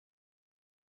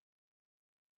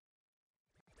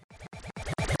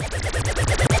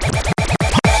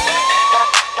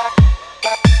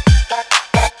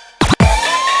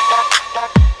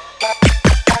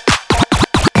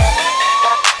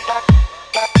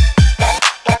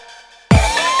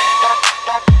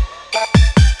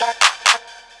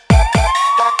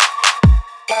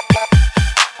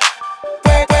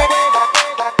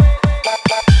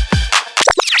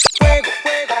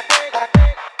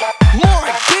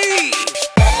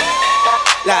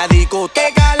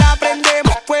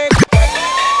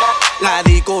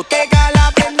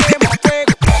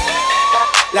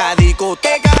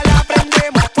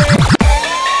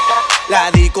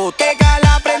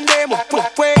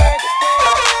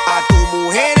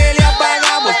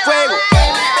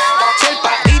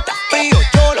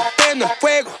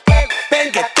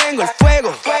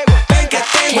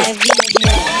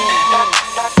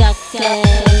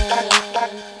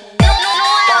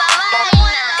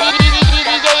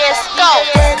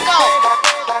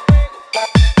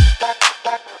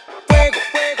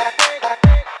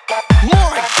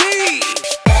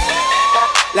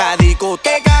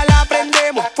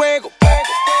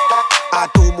A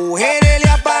tu mujeres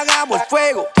le apagamos el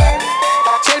fuego.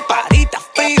 Si el party está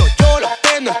frío, yo lo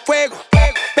prendo el fuego.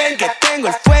 Ven que tengo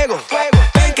el fuego.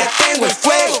 Ven que tengo el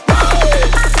fuego.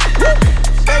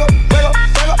 Fuego, fuego,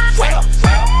 fuego, fuego.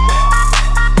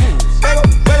 Fuego,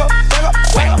 fuego, fuego,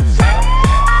 fuego.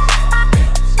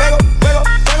 Fuego, fuego,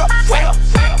 fuego, fuego.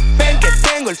 Ven que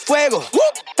tengo el fuego.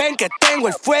 Ven que tengo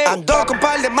el fuego. Ando con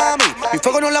par de mami. Mi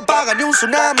fuego no la apaga ni un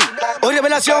tsunami. Hoy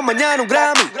revelación, mañana un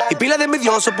Grammy. Y pila de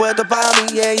envidiosos puestos pa'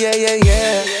 mí, yeah, yeah, yeah,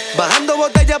 yeah. Bajando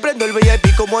botella, prendo el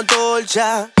VIP como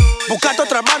antorcha. Buscando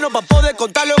otra mano pa' poder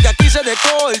contar lo que aquí se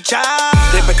descolcha.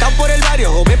 Respetado por el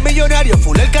barrio, joven millonario,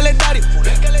 full el calendario.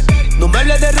 No me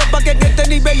hables de ropa que en este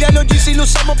nivel ya los GC lo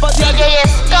usamos pa' diario.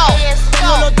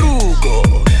 Tengo los trucos,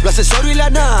 los accesorios y la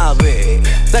nave.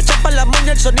 La chapa, la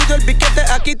moña, el sonido, el piquete,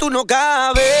 aquí tú no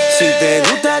cabes. Si te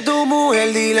gusta tu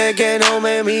mujer, dile que no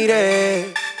me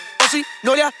mire. O si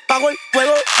no le apago el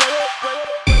fuego.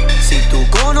 Si tú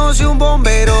conoces un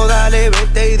bombero, dale,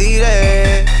 vete y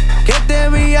dile que este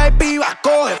VIP va a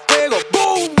coger fuego.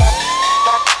 ¡Boom!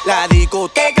 La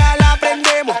discoteca la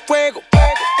prendemos fuego.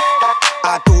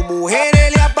 A tu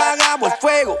mujeres le apagamos el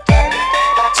fuego.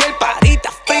 Si el party está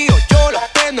frío, yo lo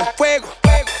prendo el fuego.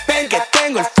 Ven que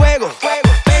tengo el fuego.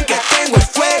 Ven que tengo el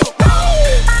fuego.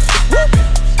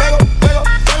 Fuego, fuego,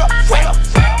 fuego, fuego.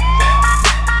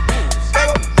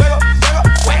 Fuego, fuego, fuego,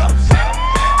 fuego.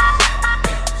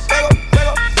 Fuego,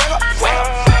 fuego, fuego, fuego.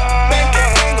 Ven que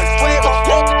tengo el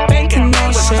fuego. Ven que tengo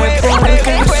el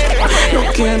fuego. No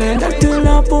quiere darte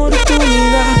la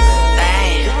oportunidad.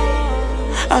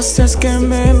 Haces que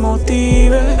me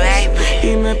motive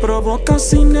y me provoca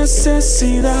sin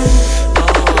necesidad.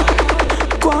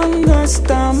 Cuando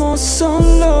estamos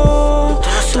solos,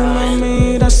 tú me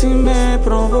miras y me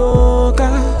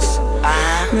provocas.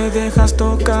 Me dejas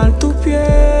tocar tu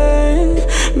piel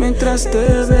mientras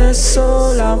te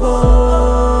beso la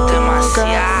boca.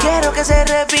 Quiero que se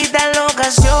repita la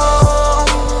ocasión.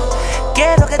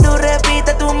 Quiero que tú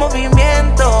repitas tu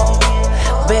movimiento.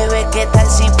 Bebé, ¿qué tal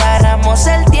si paramos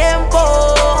el tiempo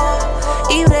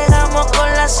y bregamos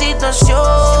con la situación?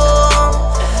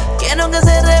 Quiero que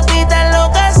se repita la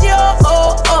ocasión.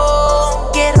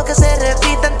 Quiero que se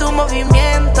repita en tu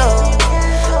movimiento.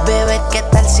 Bebé, ¿qué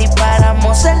tal si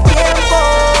paramos el tiempo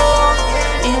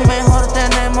y mejor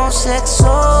tenemos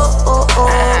sexo?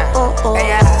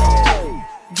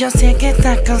 Yo sé que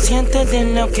estás consciente de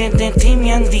lo que de ti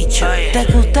me han dicho. Te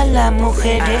gustan las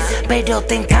mujeres, pero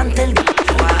te encanta el...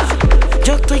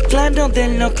 Yo estoy claro de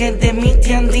lo que de mí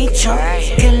te han dicho.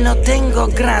 Que lo tengo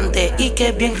grande y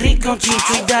que bien rico,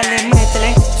 chicho. Y dale,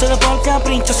 métele, solo por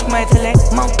capricho, métele.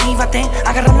 Motívate,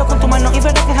 agárralo con tu mano y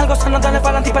verás que es algo sano. Dale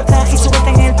para adelante y para atrás y súbete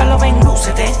en el palo, ven,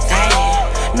 lúcete.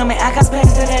 No me hagas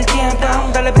perder el tiempo.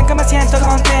 Dale, ven que me siento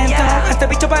contento. Este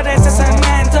bicho parece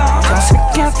cemento. Yo sé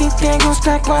que a ti te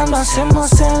gusta cuando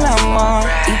hacemos el amor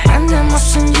y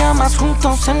prendemos en llamas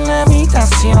juntos en la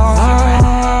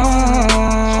habitación.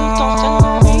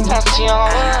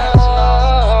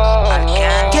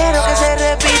 Quiero que se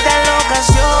repita la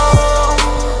ocasión.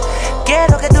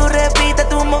 Quiero que tú repitas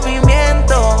tu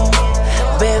movimiento.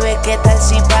 Bebé, ¿qué tal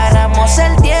si paramos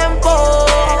el tiempo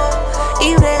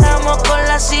y bregamos con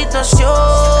la situación?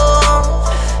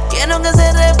 Quiero que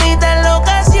se repita la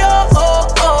ocasión.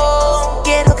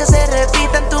 Quiero que se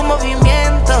repita en tu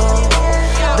movimiento.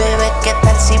 Bebé, ¿qué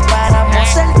tal si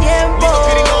paramos el tiempo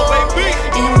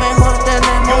y mejor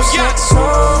tenemos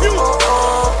sexo?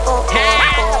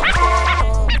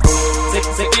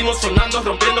 Seguimos sonando,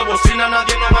 rompiendo bocina,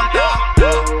 nadie nos aguanta.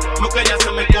 No quería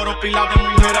hacerme coro, pila de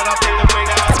mujer, ahora tengo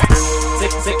pegada.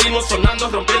 Seguimos sonando,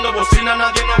 rompiendo bocina,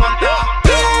 nadie nos aguanta.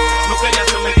 No quería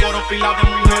hacerme coro, pila de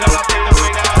mujer, ahora tengo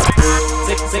pegada.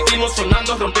 Seguimos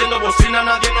sonando, rompiendo bocina,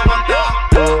 nadie nos aguanta.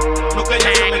 No quería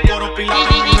hacerme coro, pila de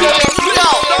mujer.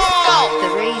 The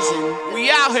reason.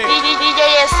 We out here. DJ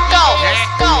Scuff.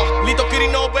 Little kitty,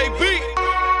 no baby.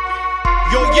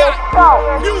 Yo, yeah.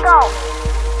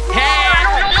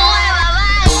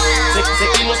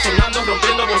 Seguimos sonando,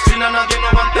 rompiendo bocina, nadie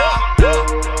nos aguanta.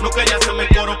 No quería hacerme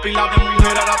coro, pila de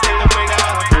mujer, ahora tengo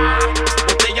pegada.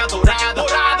 Botella dorada,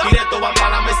 directo va para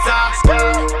la mesa.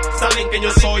 Saben que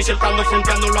yo soy, siempre ando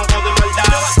fronteando, lo hago de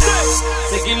verdad.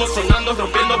 Seguimos sonando,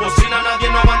 rompiendo bocina, nadie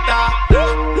nos aguanta.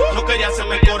 No quería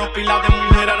hacerme coro, pila de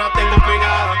mujer, ahora tengo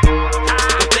pegada.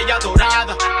 Botella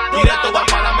dorada, directo va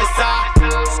para la mesa.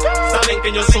 Saben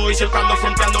que yo soy, siempre ando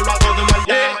fronteando, lo hago de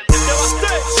verdad.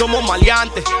 Somos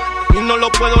maleantes y no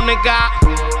lo puedo negar.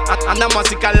 Andamos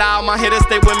así calados, más eres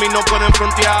stay with me, no pueden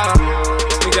frontear.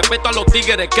 Mi respeto a los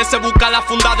tigres que se busca la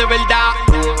funda de verdad.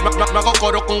 No hago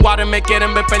coro con Warren, me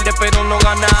quieren ver perder pero no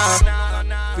ganar.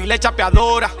 File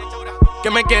chapeadora, que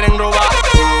me quieren robar.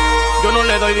 Yo no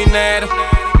le doy dinero,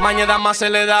 mañana más se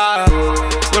le da.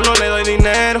 Yo no le doy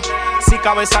dinero, si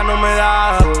cabeza no me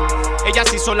da. Ella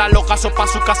se hizo la loca, so pa'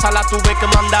 su casa la tuve que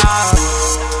mandar.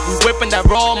 We whipping that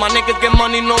raw, my niggas get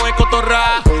money, no es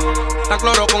cotorra. Está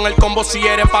cloro con el combo, si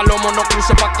eres palomo no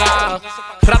cruce pa' acá.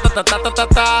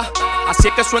 Ratatatatata, así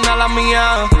es que suena la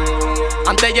mía.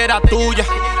 Antes ya era tuya,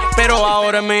 pero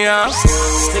ahora es mía.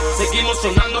 Seguimos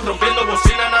sonando, rompiendo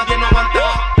bocina, nadie nos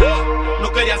aguanta.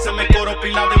 No quería hacerme coro,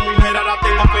 pila de mujer, ahora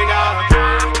tengo pegada.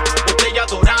 Botella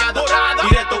dorada,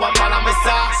 directo va pa' la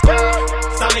mesa.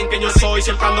 Saben que yo soy,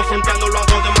 siempre ando fronteando, lo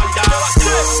hago de maldad.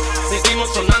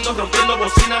 Seguimos sonando, rompiendo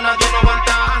bocina, nadie nos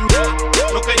aguanta.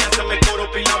 No quería hacerme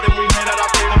coro, pila de mujer, ahora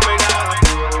tengo pegada.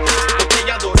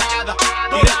 Botella dorada,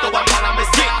 directo va pa' la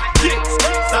mesa.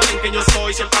 Saben que yo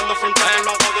soy, siempre ando fronteando,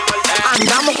 lo hago de maldad.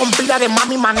 Andamos con pila de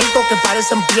mami manito que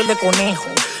parecen piel de conejo.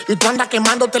 Y tú andas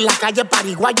quemándote en la calle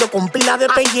pariguayo con pila de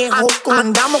pellejo.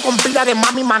 Andamos con pila de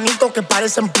mami manito que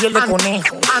parecen piel de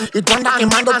conejo. Y tú andas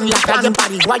quemándote en la calle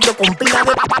pariguayo con pila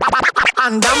de...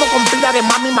 Andamos con pila de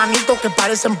mami manito que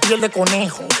parecen piel de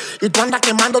conejo. Y tú andas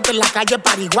quemándote en la calle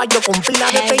pariguayo con pila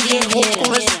de pellejo.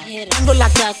 Ando en la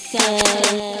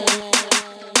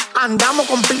Andamos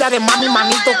con pila de mami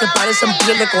manito que parecen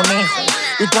piel de conejo.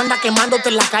 Y tú andas quemándote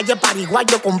en la calle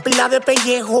pariguayo con pila de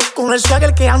pellejo. Con el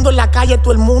swagger que ando en la calle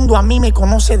todo el mundo a mí me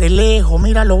conoce de lejos.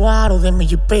 Mira los aros de mi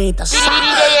jipeta. Tengo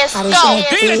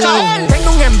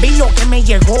un envío que me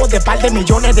llegó de par de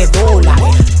millones de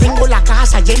dólares. Tengo la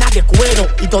casa llena de cuero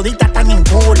y toditas están en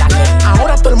dólares.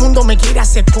 Ahora todo el mundo me quiere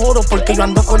hacer coro porque yo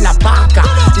ando con la vaca.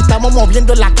 Y estamos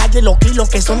moviendo en la calle los kilos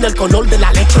que son del color de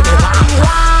la leche de vaca.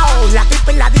 Wow, la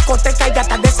tipa en la discoteca y ya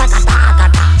está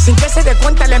desacatada. Sin que se dé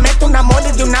cuenta le meto una mole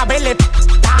y de una vez le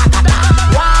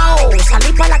wow,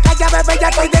 salí pa' la calle a beber, ya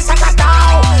estoy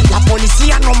desacatado. La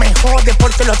policía no me jode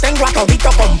porque lo tengo a todito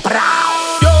comprado.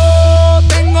 Yo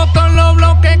tengo todos los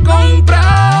bloques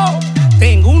comprados.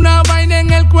 Tengo una vaina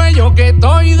en el cuello que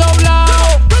estoy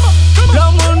doblado.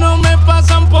 Los monos me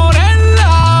pasan por el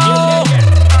lado.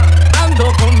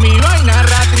 Ando con mi vaina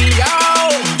rastrillado.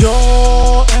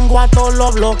 Yo tengo a todos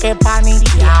los bloques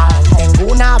paniqueados. Tengo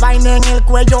una vaina en el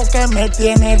cuello que me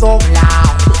tiene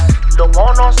doblado. Los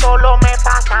monos solo me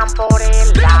pasan por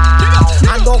el lado.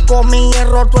 Ando con mi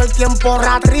hierro todo el tiempo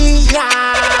rastrilla.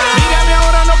 Mírame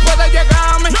ahora, no puedes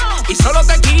llegarme. Y solo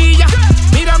tequilla.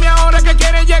 Mírame ahora que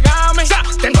quieres llegarme.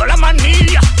 Tengo la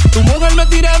manilla. Tu mujer me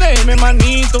tira de mi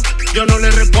manito. Yo no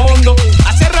le respondo.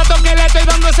 Hace rato que le estoy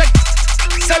dando ese.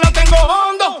 Se lo tengo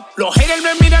hondo. Los haters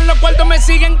me miran, los cuartos me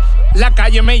siguen. La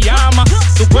calle me llama.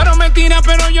 Tu cuero me tira,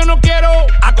 pero yo no quiero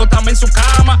acostarme en su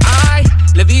cama. Ay,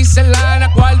 le dice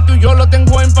Lana cuarto y yo lo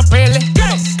tengo en papeles.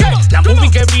 La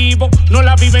movie que vivo no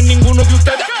la vive ninguno de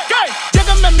ustedes.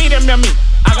 Lléganme, mírenme a mí.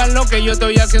 Hagan lo que yo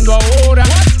estoy haciendo ahora.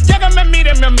 Lléganme,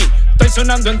 mírenme a mí. Estoy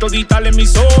sonando en todita la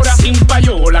emisora. Sin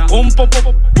payola, con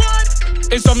popo.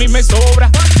 Eso a mí me sobra.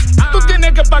 Tú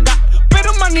tienes que pagar,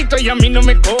 pero manito y a mí no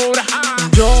me cobra.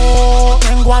 Yo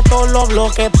tengo a todos los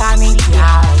bloques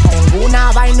paniqueados. Tengo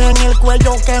una vaina en el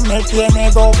cuello que me tiene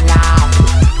doblado.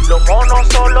 Los monos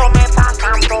solo me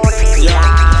pasan por el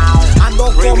lado.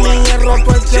 Ando con mi hierro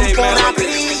todo el tiempo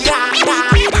rastrillado.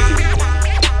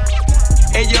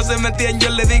 Ellos se metían, yo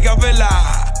le dije a vela.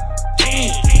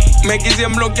 Me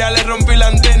quisieron bloquear, le rompí la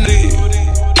antena.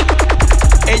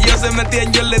 Ellos se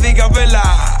metían, yo le dije a vela.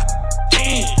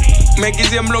 Me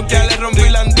quisieron bloquear, le rompí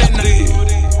la antena.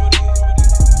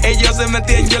 Ellos se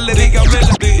metían, yo le dije a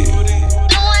vela.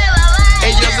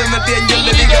 Ellos se metían, yo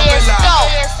le dije a vela.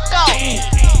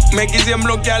 Me quisieron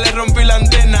bloquear, le rompí la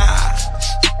antena.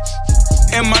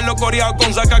 Es malo coreado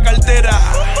con saca cartera.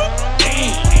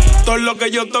 Todo lo que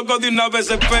yo toco de una vez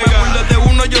se pega. Desde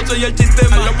uno yo soy el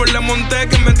sistema. Lo por le monté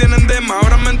que me tienen dema.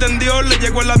 Ahora me entendió, le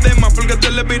llegó la tema. Porque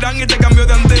te le viran y te cambió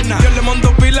de antena. Yo le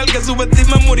monto pila al que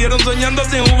subestima. Murieron soñando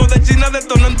sin jugo de China.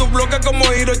 Detono en tu bloque como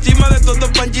Hiroshima. De todos estos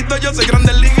panchitos yo soy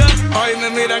grande liga. Hoy me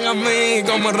miran a mí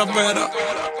como rapero.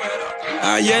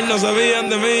 Ayer no sabían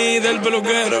de mí, del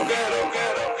peluquero.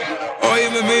 Hoy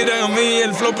me miran a mí,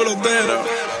 el flow pelotero.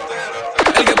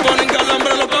 El que pone en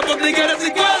calambre los papos tigres y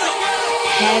cuero.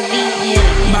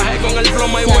 Bajé con el flow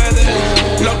my weather.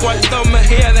 Los cuartos me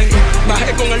hieden.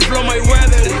 Bajé con el flow my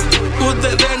weather.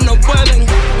 Ustedes no pueden.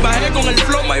 Bajé con el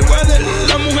flow my weather.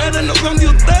 Las mujeres no son de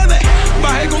ustedes.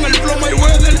 Bajé con el flow my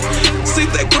weather. Si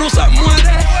te cruzas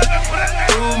mueres.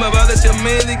 Tú me vas a decir a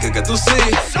mí que tú sí.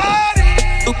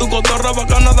 Tu cotorra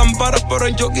bacana dan paras pero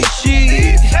en jockey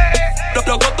shit.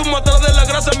 Loco, tus motores de la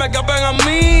grasa me escapan a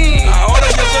mí. Ahora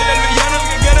yo soy el villano, el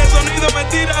que quiere el sonido me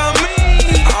tira a mí.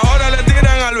 Ahora le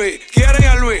tiran a Luis, quieren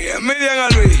a Luis, envidian a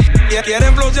Luis.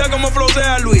 Quieren flosear como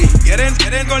flosea Luis. Quieren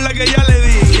con la que ya le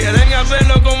di. Quieren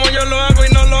hacerlo como yo lo hago y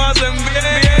no lo hacen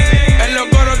bien. En los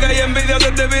coros que hay envidia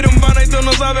se te vira un pana y tú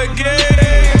no sabes quién.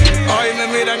 Hoy me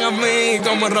miran a mí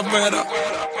como rapero.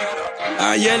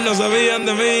 Ayer no sabían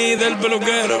de mí, del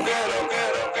peluquero.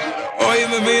 Hoy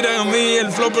me miran a mí,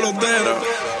 el flow pelotero.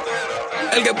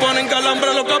 El que pone en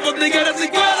calambre a los capos tigres y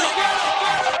cuero.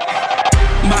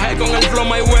 Bajé con el flow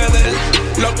Mayweather,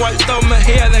 los cuartos me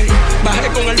hieden. Bajé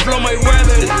con el flow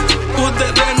Mayweather,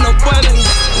 ustedes no pueden.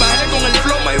 Bajé con el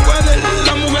flow Mayweather,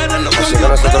 las mujeres no son de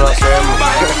ustedes.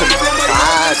 Bajé con el flow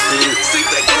Mayweather, si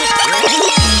te cruzas.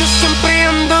 Yo siempre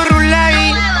ando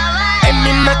rulay, en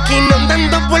mi máquina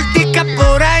dando vuelticas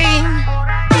por ahí.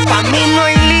 Pa' mí no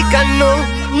hay liga, no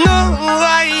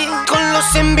hay. Con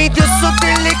los envidiosos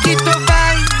te le quito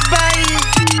bye, bye.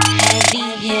 Heavy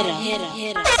hitter,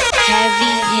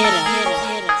 heavy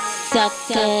hitter,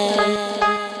 sucker.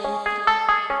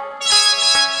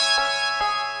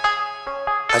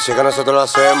 Así que nosotros lo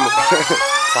hacemos.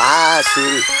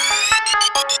 Fácil.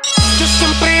 Yo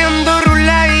siempre ando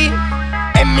rulay,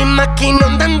 en mi máquina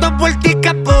dando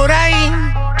vuelticas por ahí.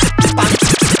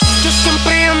 Yo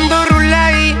siempre ando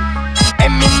rulay,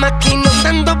 en mi máquina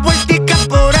dando vuelticas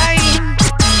por ahí.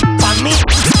 Pa' mí,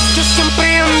 yo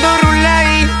siempre ando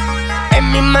rulay,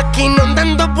 en mi máquina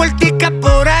dando vuelticas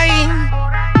por ahí.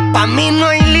 Pa' mí no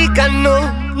hay liga, no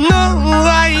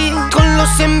hay. Con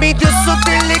los envidiosos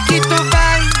te le quito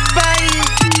bye, bye.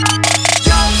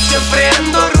 Yo siempre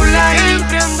ando rulay,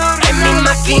 en mi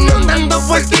máquina dando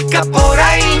vuelticas por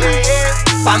ahí.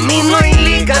 Pa' mí no hay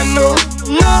liga, no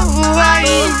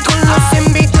hay. Con los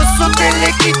envidiosos te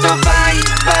le quito bye,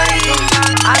 bye.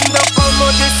 Ando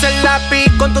como dice el lápiz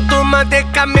con tu tuma de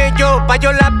camello.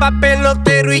 Payola pa'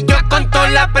 pelotero y yo con toda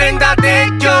la prenda de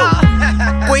ellos.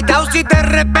 Cuidado si de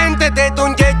repente te doy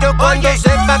un yello cuando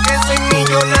sepa que soy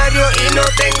millonario y no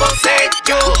tengo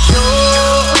sello.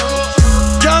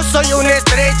 Yo soy una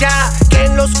estrella que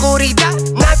en la oscuridad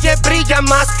nadie brilla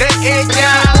más que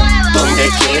ella. Donde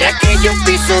quiera que yo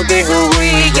piso dejo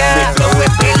huella. Mi flow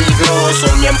es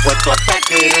peligroso, me han puesto hasta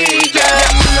querella. Y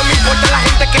a mí no me importa la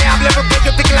gente que hable porque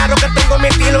yo estoy claro que tengo mi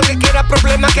estilo. Que quiera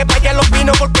problemas que vaya a los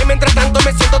pinos porque mientras tanto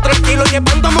me siento tranquilo.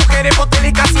 Llevando mujeres, botel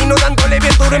y casino, dándole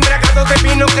bien duro embriagado de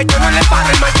vino. Que yo no le paro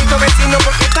el maldito vecino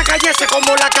porque esta calle sé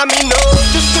como la camino.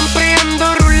 Yo siempre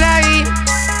ando rulay,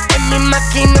 en mi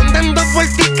máquina dando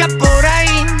vuelticas por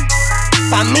ahí.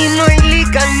 Pa' mí no hay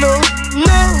liga, no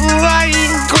hay.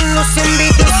 Con los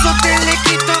envidiosos te le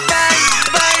quito bye,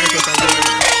 bye.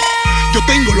 Yo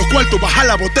tengo los cuartos, baja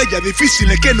la botella,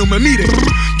 difícil es que no me mire.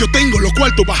 Yo tengo los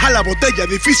cuartos, baja la botella,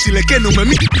 difícil es que no me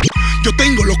mire. Yo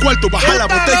tengo los cuartos, baja la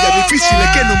botella, difícil es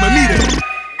que no me mire.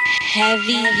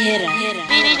 Heavy hitter,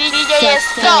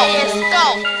 djscuff.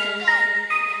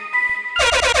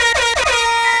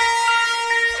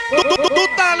 ¡Tú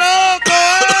estás loco,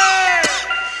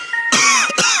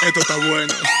 Esto está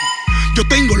bueno. Yo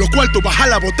tengo los cuartos, baja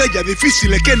la botella,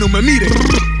 difícil es que no me mire.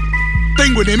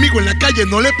 Tengo enemigo en la calle,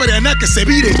 no le espere a nada que se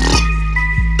vire.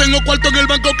 Tengo cuarto en el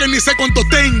banco que ni sé cuánto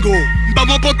tengo.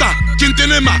 Vamos a votar, ¿quién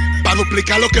tiene más? Pa'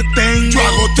 duplicar lo que tengo. Yo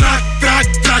hago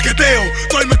traqueteo.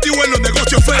 Estoy metido en los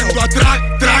negocios feos. Ando atrás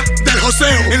del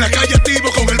joseo. En la calle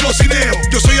activo con el bocineo.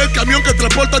 Yo soy el camión que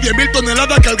transporta 10.000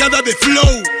 toneladas cargadas de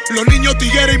flow. Los niños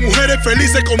tigueres y mujeres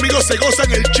felices conmigo se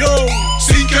gozan el show.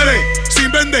 Sin querer,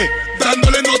 sin vender,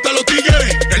 dándole nota a los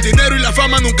tigres. El dinero y la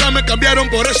fama nunca me cambiaron,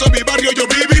 por eso en mi barrio yo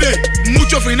viviré.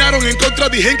 Muchos finaron en contra,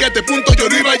 dijeron que a este punto yo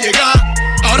no iba a llegar.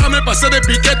 Ahora me pasé de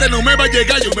piquete, no me va a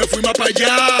llegar, yo me fui más para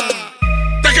allá.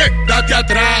 Te quedaste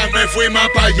atrás, me fui más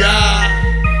para allá.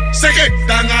 Sé que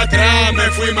están atrás, me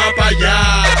fui más para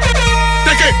allá.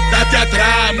 Te quedaste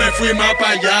atrás, me fui más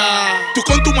para allá. Tú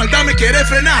con tu maldad me quieres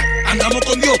frenar, andamos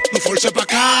con Dios, no force pa'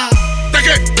 acá. Te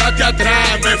quedaste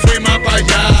atrás, me fui más para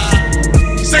allá.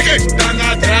 Sé que están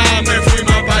atrás, me fui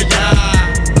más para allá.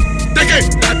 Te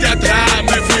quedaste atrás,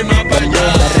 me fui más para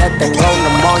allá. Tengo una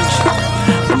moncha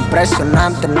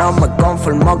impresionante, no me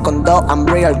conformo con dos. I'm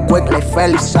real quick like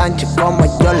Félix Sánchez, como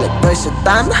yo le doy su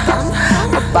tanda.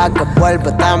 Pa' que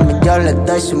vuelva también yo le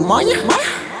doy su moña,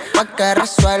 pa' que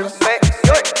resuelva.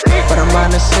 Pero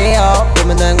amanecido,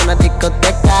 durmiendo en una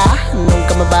discoteca.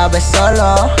 Nunca me va a ver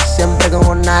solo, siempre con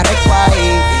una recua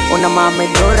y una mami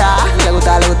dura. Le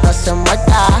gusta se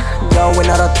muerta. Yo voy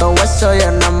a roto hueso y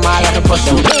una mala no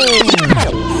puedo.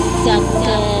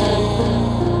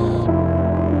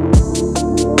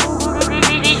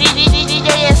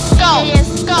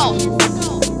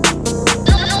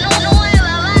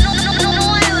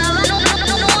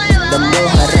 De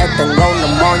mujeres tengo una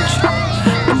moncha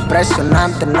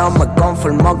Impresionante, no me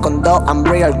conformo con dos. I'm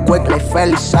real quick like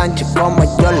Félix Sánchez. Como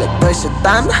yo le doy su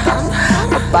tanda,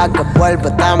 pa' que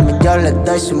vuelva también yo le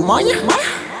doy su moña,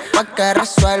 pa' que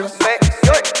resuelva.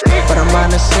 Pero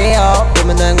amanecido,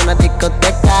 viviendo en una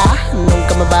discoteca.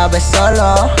 Nunca me va a ver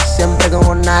solo, siempre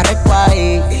con una recua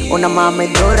y una mami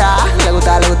dura. Le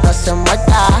gusta se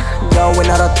muerta. Yo voy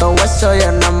a roto hueso y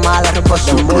una mala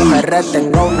reposo. Mujeres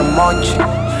tengo una monche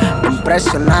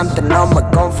impresionante, no me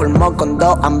conformo con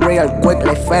dos. I'm real quick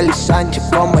like Félix Sánchez.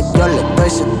 Como yo le doy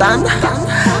su tanda,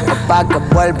 pa' que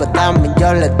vuelva también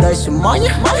yo le doy su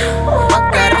moña,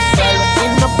 pa' que resuelva.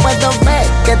 Y no puedo ver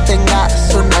que tenga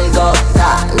su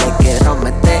nalgota. Le quiero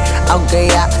meter aunque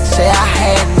ya sea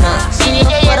ajena. Si no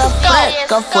fuera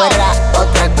fresca fuera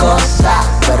otra cosa,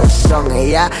 pero son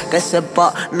ellas que se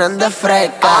ponen de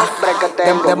fresca.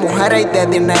 De mujeres y de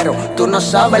dinero, tú no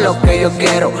sabes lo que yo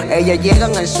quiero. Ellas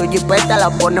llegan en su jipeta, la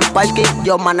ponen en parking,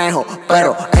 yo manejo,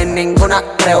 pero en ninguna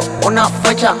creo. Una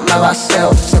fecha me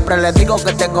baseo, siempre les digo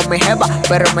que tengo mi jeva,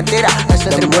 pero es mentira, ese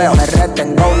tripeo. Me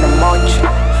retengo una monche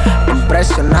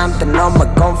impresionante, no me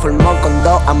conformo con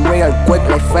dos. I'm real quick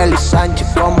like Félix Sánchez.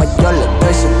 Como yo le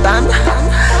doy su tanda,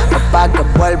 pa' que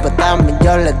vuelva también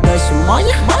yo le doy su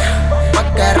moña, pa'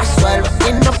 que resuelva.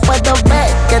 Y no puedo ver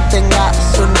que tenga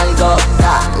su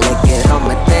nalgota. Le quiero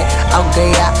meter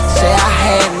aunque ya sea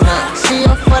ajena. Si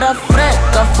yo fuera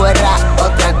fresca fuera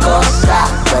otra cosa,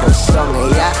 pero son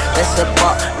ellas que se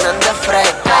ponen de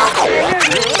fresca.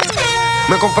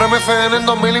 Me compré mi FN en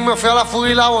 2000 y me fui a la fuga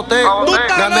y la boté.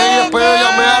 Gané y después yo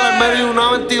llamé a la Almería y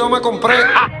una 22 me compré.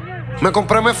 Me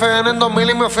compré mi FN en 2000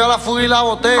 y me fui a la fuga y la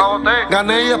boté.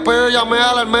 Gané y después yo llamé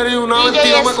a la Almería y una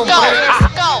 22 me compré.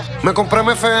 Me compré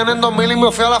mi FN en 2000 y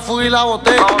me fui a la fuga y la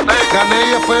boté. Gané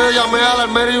y después yo llamé a la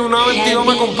Almería y una 22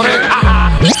 me compré.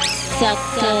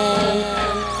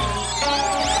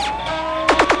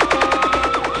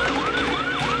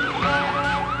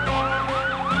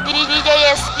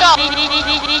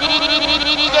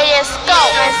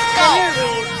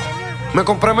 Me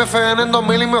compré mi FN en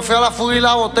 2000 y me fui a la fuga y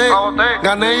la boté.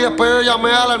 Gané y después yo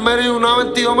llamé a la Almería y una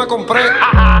 22 me compré.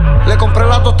 Le compré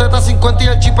las dos tetas 50 y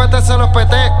el chipete se lo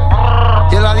espeté.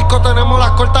 Y en la disco tenemos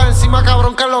las cortas encima,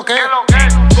 cabrón, que es lo que es.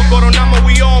 Coronamos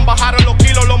we on, bajaron los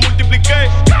kilos, lo multipliqué.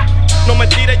 No me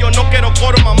tires, yo no quiero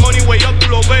coro, my money way up, tú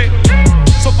lo ves.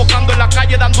 Sofocando en la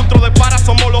calle, dando un tro de para,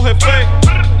 somos los jefes.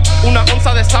 Una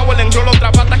onza de sour, le enrolo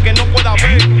otra pata que no pueda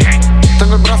ver.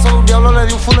 Tengo el brazo de un diablo, le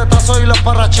di un fuletazo y lo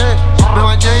esparraché. Me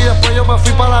bañé y después yo me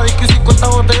fui para la disco y 50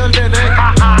 botellas de ordené.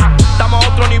 Estamos a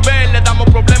otro nivel, le damos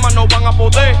problemas, no van a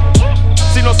poder.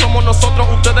 Si no somos nosotros,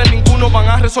 ustedes ninguno van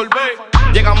a resolver.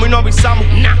 Llegamos y no avisamos,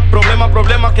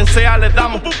 problema, quien sea le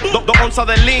damos. Dos onzas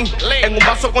de lean, en un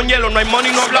vaso con hielo, no hay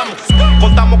money, no hablamos.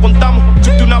 Contamos,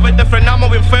 de una vez te frenamos,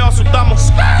 bien feo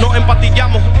asustamos. Nos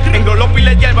empatillamos, en glolopi y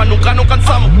le hierba, nunca nos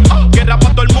cansamos. Guerra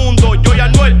para todo el mundo, yo y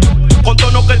Anuel, con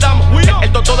todo nos quedamos.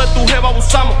 El toto de tu jeva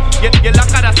abusamos, y en la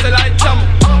cara se la echamos.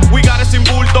 We got it sin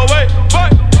bulto, ve.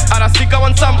 Ahora sí que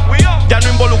avanzamos, ya no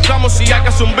involucramos. Si hay que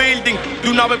hacer un building, de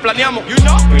una vez planeamos.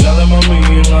 Pila de mami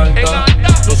en alta,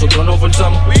 nosotros nos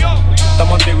forzamos.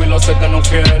 Estamos activos y lo sé que nos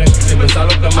quieren, sin pensar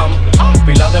lo quemamos.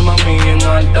 Pila de mami en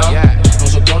alta,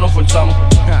 nosotros nos forzamos.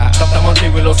 Estamos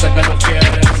activos y lo sé que nos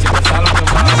quieren, sin pensar lo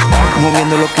quemamos.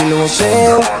 Moviendo los kilos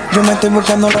voceo, yo me estoy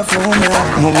buscando la funda.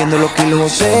 Moviendo los kilos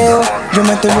voceo, yo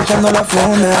me estoy buscando la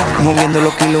funda. Moviendo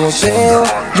los kilos voceo,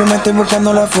 yo me estoy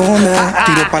buscando la funda.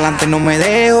 Tiro pa'lante, no me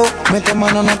dejo, mete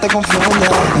mano, no te confundas.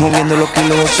 Moviendo los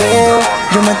kilos voceo,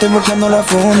 yo me estoy buscando la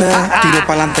funda. Tiro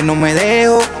pa'lante, no me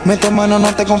dejo, mete mano,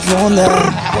 no te confundas.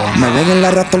 Me ven en la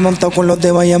Raptor montado con los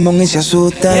de Bayamón y se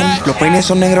asustan. Los peines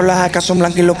son negros, las acas son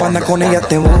blancas y los pandas con ellas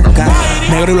te buscan.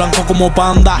 Negro y blanco como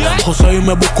panda, José y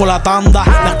me busco la tanda.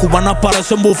 Las cubanas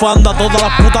parecen bufanda, todas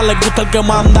las putas les gusta el que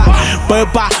manda.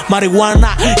 Pepa,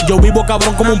 marihuana, yo vivo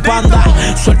cabrón como un panda.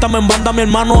 Suéltame en banda mi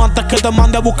hermano antes que te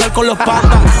mande a buscar con los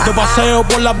pandas. De paseo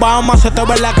por las Bahamas, se te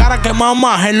ve la cara que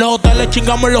mama. En los hoteles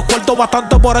chingamos en los cuartos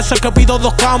bastante, por eso es que pido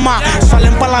 2 camas.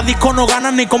 Salen pa' la disco, no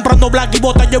ganan ni comprando black y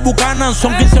botellas Buchanan.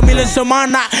 Son 15,000 en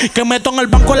semana, que meto en el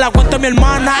banco en la cuenta de mi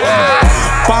hermana.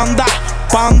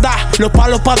 Panda, los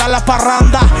palos para dar las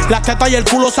parrandas. Las tetas y el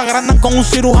culo se agrandan con un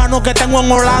cirujano que tengo en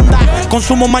Holanda.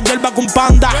 Consumo más hierba que un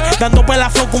panda, dando pela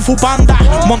flow con fu panda.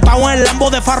 Montado en el Lambo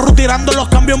de Farru, tirando los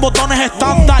cambios en botones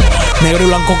estándar. Negro y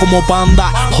blanco como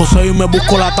panda, José y me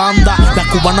busco la tanda. Las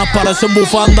cubanas parecen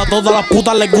bufanda, todas las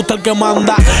putas les gusta el que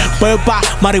manda. Pepa,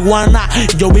 marihuana,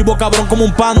 yo vivo cabrón como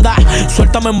un panda.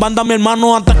 Suéltame en banda mi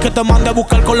hermano antes que te mande a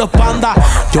buscar con los pandas.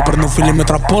 Yo prendo un fil y me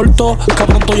transporto,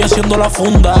 cabrón estoy haciendo la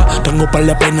funda. Tengo par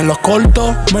de peines los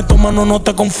cortos. Me toman, no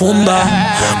te confundas.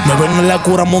 Me ven en la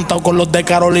cura montado con los de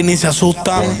Carolina y se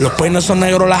asustan. Los peines son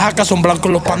negros, las jacas son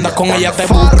blancos, los pandas con ella te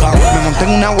buscan. Me monté en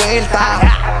una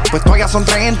vuelta, pues todavía son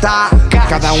 30.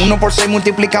 Cada uno por 6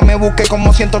 multiplica, me busqué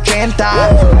como 180.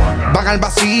 Van al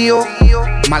vacío,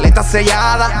 maleta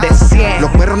sellada de 100.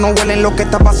 Los perros no huelen, lo que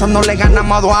está pasando le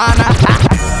ganamos a aduana.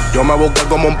 Yo me busqué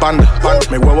como un panda,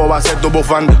 mi huevo va a ser tu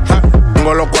bufanda.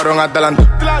 Tengo los cueros en Atlanta,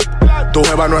 tu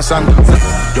jeva no es santa.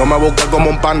 Yo me busqué como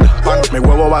un panda, mi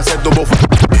huevo va a ser tu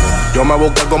bufanda. Yo me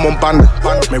busqué como un panda,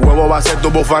 mi huevo va a ser tu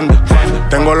bufanda.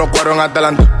 Tengo los cueros en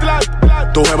Atlanta,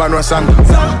 tu jeva no es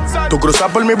santa. Tú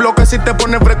cruzas por mi bloque si te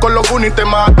pones fresco los gunis te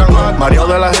matan. Mario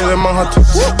de la G de Manhattan,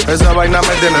 esa vaina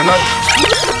me tiene nada.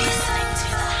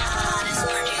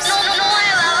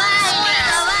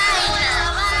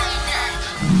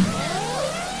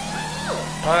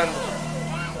 Panda.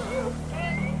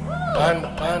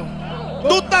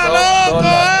 ¡Tú estás loco,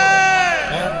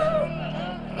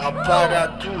 La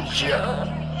para tuya.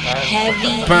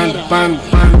 Pan.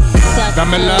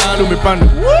 Dame la luz, mi pan.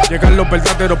 Llegan los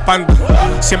verdaderos pandas.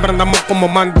 Siempre andamos como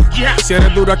manda. Si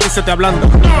eres duro aquí se te ablanda.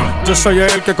 Yo soy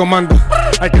el que comanda.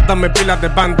 Hay que darme pilas de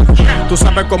banda. Tú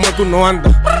sabes cómo tú no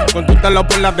andas. Con tu talo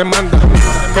por la demanda.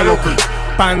 Que loco.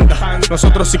 Panda,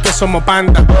 nosotros sí que somos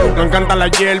panda. Nos encanta la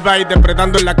hierba y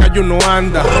depredando en la calle uno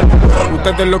anda.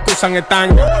 Ustedes lo que usan es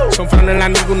tanga, son franelas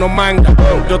ninguno manga.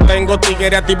 Yo tengo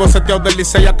tigre activo seteados del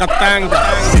Licey a Catanga.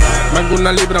 Vengo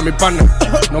una libra mi pana,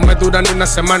 no me dura ni una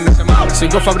semana.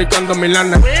 Sigo fabricando mi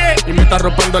lana y me está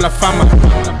rompiendo la fama.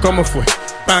 ¿Cómo fue?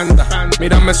 Panda,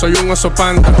 mírame soy un oso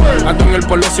panda. Ando en el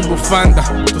polo sin bufanda.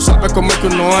 Tú sabes cómo es que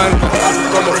uno anda.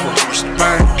 ¿Cómo fue?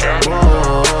 Panda.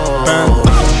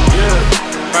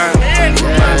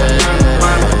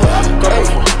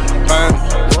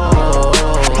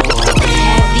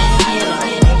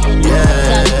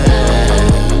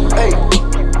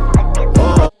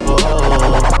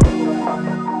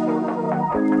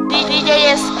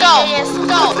 DJ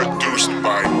Scuff. Produced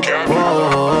by Gavin.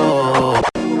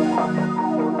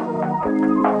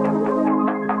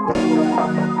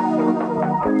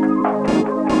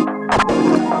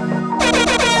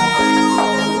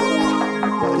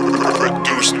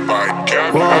 Produced by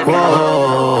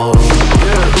Gavin.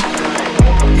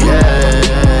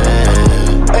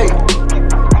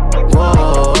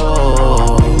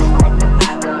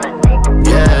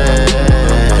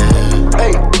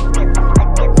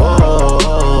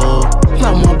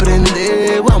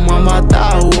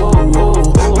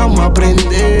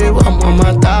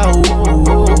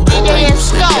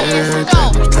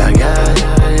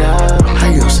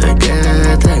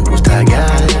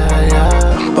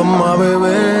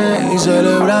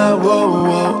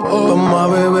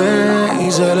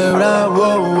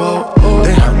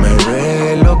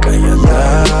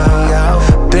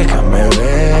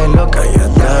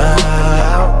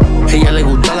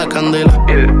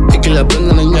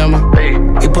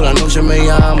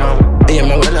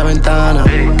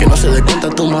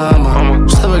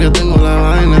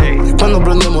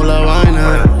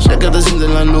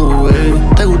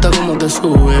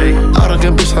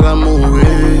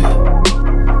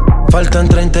 Faltan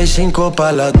 35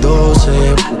 pa' las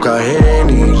 12. Busca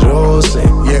Jenny Rose,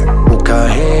 busca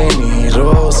Jenny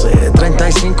Rose.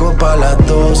 35 pa' las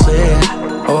 12.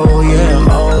 Oh yeah,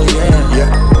 oh yeah,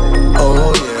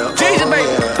 oh yeah. Jesus, baby.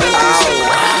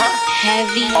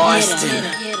 Heavy Austin.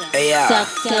 Hey,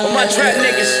 all my trap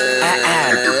niggas.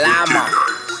 Lama.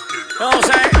 You know what I'm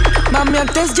saying? Mami,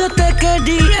 antes yo te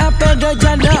quería, pero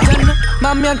ya no.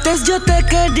 Mami, antes yo te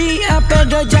quería,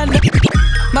 pero ya no.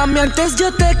 Mami, antes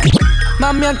yo te quería,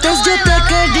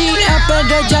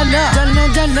 pero ya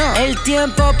no. El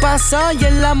tiempo pasó y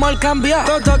el amor cambió.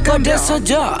 Por eso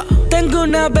yo tengo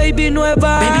una baby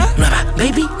nueva.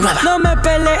 Baby nueva. No me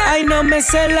pelea y no me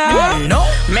cela. No.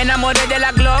 Me enamoré de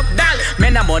la Glock. Dale. Me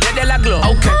enamoré de la Glock.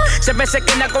 Okay. Siempre se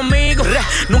queda conmigo.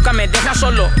 Nunca me deja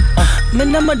solo. Me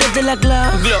enamoré de la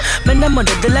Glock. Me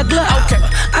enamoré de la Glock. Okay.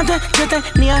 Antes yo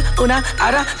tenía una,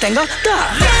 ahora tengo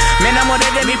dos. Me enamoré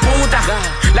de mi puta,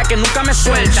 la que nunca me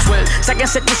suelta. Sé que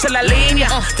se cruce la línea,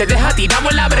 te deja tirado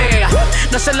en la brea.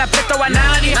 No se la presto a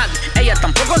nadie, ella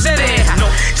tampoco se deja.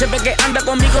 Siempre que anda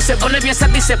conmigo se pone bien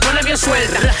santa y se pone bien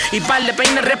suelta. Y par de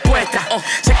peine respuesta,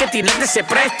 sé que tirarte se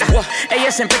presta.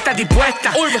 Ella siempre está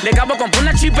dispuesta, le acabo con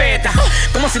una chipeta,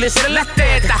 como si le hicieran las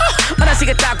tetas. Ahora sí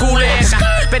que está culeta,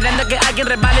 esperando que alguien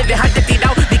resbale y dejarte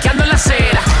tirado, diqueando la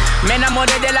acera. Me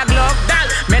enamoré de la Glock,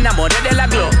 me enamoré de la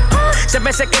Glock.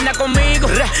 Siempre se queda conmigo,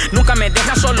 nunca me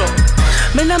deja solo.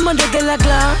 Me enamoré de la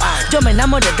Glock, yo me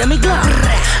enamoré de mi Glock.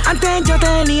 Antes yo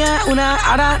tenía una,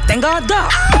 ahora tengo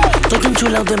dos. Estoy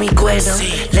enchulado de mi cuero,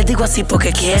 le digo así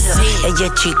porque quiero. Ella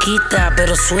es chiquita,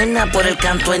 pero suena por el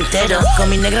canto entero. Con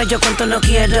mi negra yo cuento no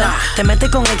quiero. Te metes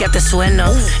con ella, te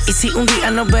sueno. Y si un día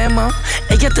nos vemos,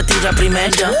 ella te tira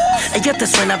primero. Ella te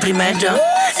suena primero.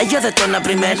 Ella detona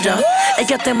primero.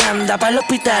 Ella te manda para el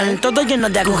hospital, todo lleno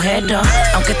de agujeros.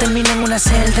 Aunque termine en una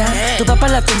celda, tu papá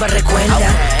la tumba recuerda.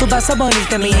 Tú vas a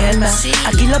morirte, mi alma.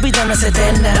 Aquí la vida no es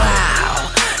eterna.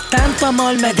 Wow. Tanto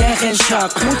amor me deja en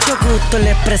shock. Mucho gusto,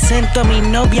 les presento a mi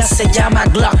novia, se llama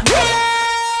Glock.